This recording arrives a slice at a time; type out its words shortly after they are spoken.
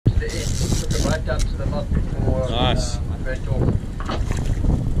right down to the knot before nice. I break off.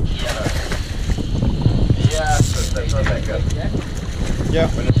 Yeah, that's not that good. Yeah.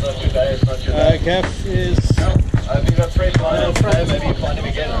 When it's not today, it's not today. Gaff is. I think that's fresh line today, maybe you find him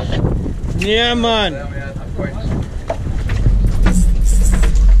again. Yeah, man. Yeah, man, I'm going to.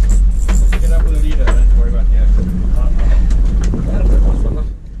 Get up with a leader, don't worry about Gaff.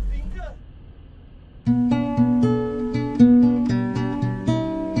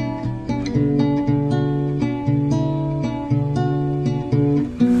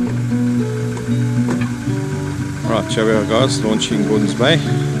 Right, here we are guys, launching Gordon's Bay,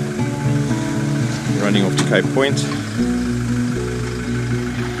 running off to Cape Point.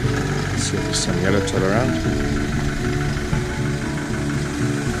 Let's see if there's some yellowtail around.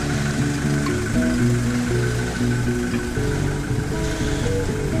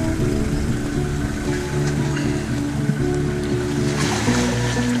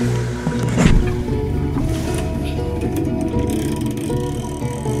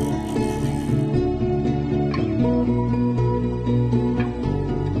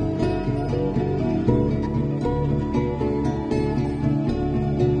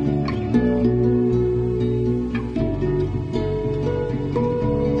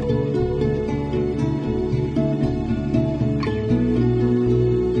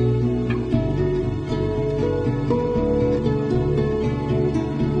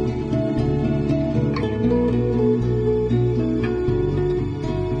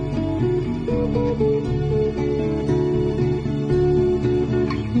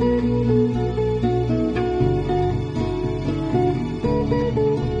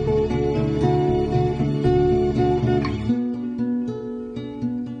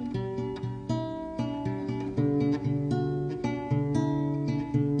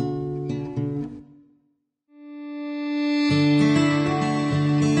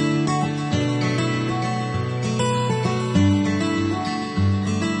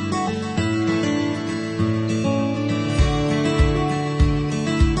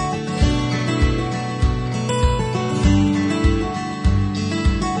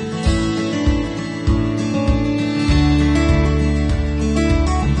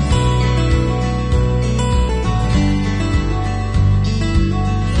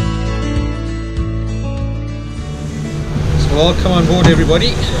 Welcome on board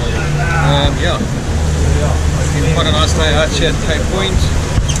everybody. Yeah, it's been quite a nice day out here at Cape Point.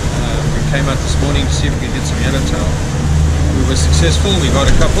 We came out this morning to see if we could get some yellowtail. We were successful, we got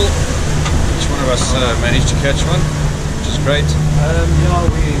a couple. Each one of us managed to catch one, which is great.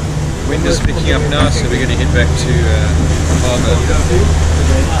 Wind is picking up now, so we're going to head back to harbour.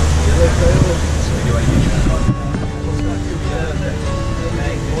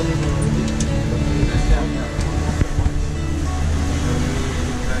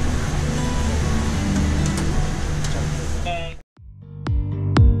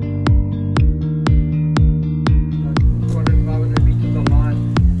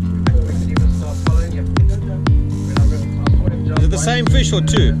 Same fish or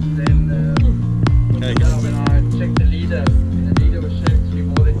two? Okay. When I checked the leader was shown to be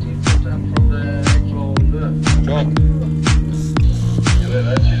more than 10 foot up from the actual lure. Job. Yeah,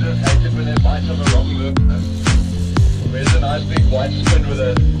 that's irritated when they bite on the wrong lure. Where's a nice big white spin with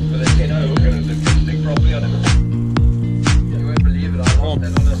a 10-0 hook and the fish stick properly on it. You won't believe it, I lost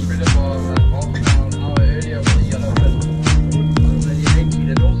that on a spreader bar half an hour earlier with the yellowfin.